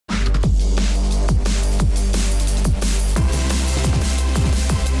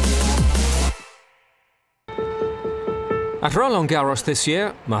At Roland Garros this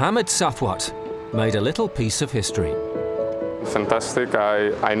year, Mohamed Safwat made a little piece of history. Fantastic.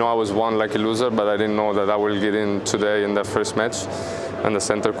 I know I was one lucky loser, but I didn't know that I will get in today in the first match on the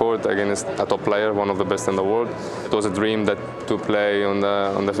center court against a top player, one of the best in the world. It was a dream to play on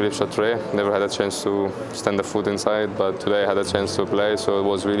the Philippe Chatrier. Never had a chance to stand the foot inside, but today I had a chance to play, so it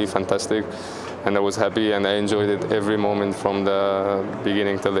was really fantastic. And I was happy and I enjoyed it every moment from the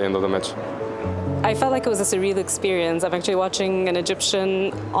beginning till the end of the match. I felt like it was a surreal experience. I'm actually watching an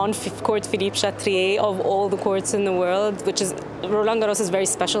Egyptian on court Philippe Chatrier of all the courts in the world, which is, Roland Garros is very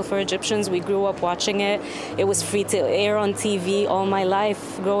special for Egyptians. We grew up watching it. It was free to air on TV all my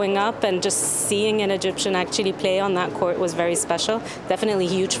life growing up, and just seeing an Egyptian actually play on that court was very special. Definitely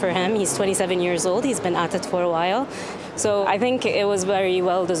huge for him. He's 27 years old. He's been at it for a while. So I think it was very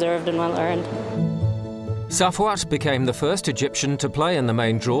well deserved and well earned. Safwat became the first Egyptian to play in the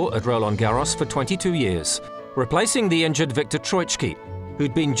main draw at Roland Garros for 22 years, replacing the injured Viktor Troicki,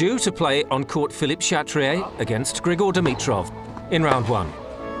 who'd been due to play on court Philippe Chatrier against Grigor Dimitrov in round one.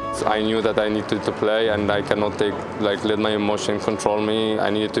 I knew that I needed to play, and I cannot let my emotion control me. I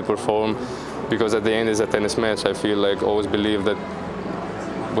needed to perform, because at the end it's a tennis match. I feel like always believe that,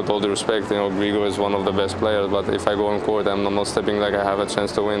 with all the respect, Grigor is one of the best players, but if I go on court, I'm not stepping like I have a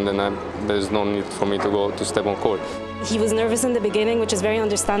chance to win, then there's no need for me to step on court. He was nervous in the beginning, which is very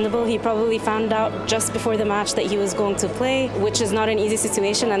understandable. He probably found out just before the match that he was going to play, which is not an easy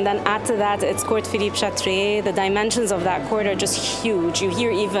situation. And then add to that, it's court Philippe Chatrier. The dimensions of that court are just huge. You hear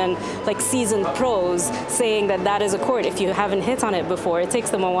even seasoned pros saying that that is a court if you haven't hit on it before. It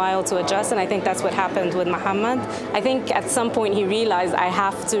takes them a while to adjust, and I think that's what happened with Mohamed. I think at some point he realized, I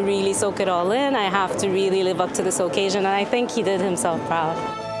have to really soak it all in. I have to really live up to this occasion, and I think he did himself proud.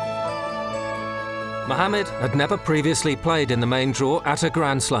 Mohamed had never previously played in the main draw at a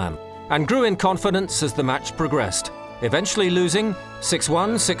Grand Slam and grew in confidence as the match progressed, eventually losing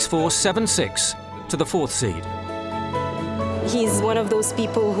 6-1, 6-4, 7-6 to the fourth seed. He's one of those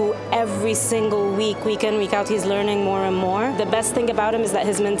people who every single week, week in, week out, he's learning more and more. The best thing about him is that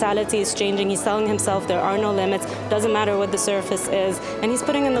his mentality is changing. He's telling himself there are no limits, doesn't matter what the surface is, and he's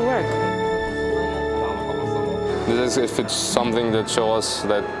putting in the work. If it's something that shows us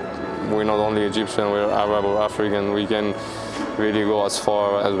that we're not only Egyptian, we're Arab or African, we can really go as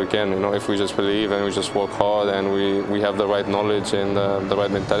far as we can, if we just believe and we just work hard and we have the right knowledge and the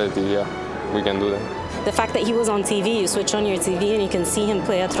right mentality, yeah, we can do that. The fact that he was on TV, you switch on your TV and you can see him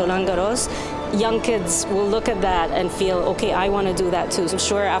play at Roland Garros, young kids will look at that and feel, okay, I want to do that too. So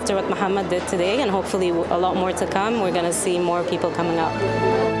sure, after what Mohamed did today, and hopefully a lot more to come, we're going to see more people coming up.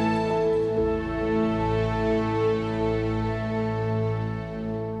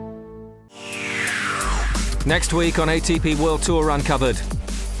 Next week on ATP World Tour Uncovered,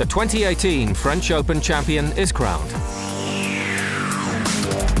 the 2018 French Open champion is crowned.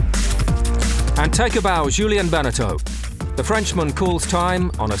 And take a bow, Julien Benneteau. The Frenchman calls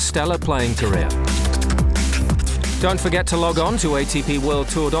time on a stellar playing career. Don't forget to log on to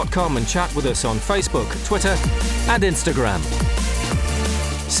atpworldtour.com and chat with us on Facebook, Twitter and Instagram.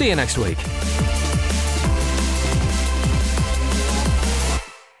 See you next week.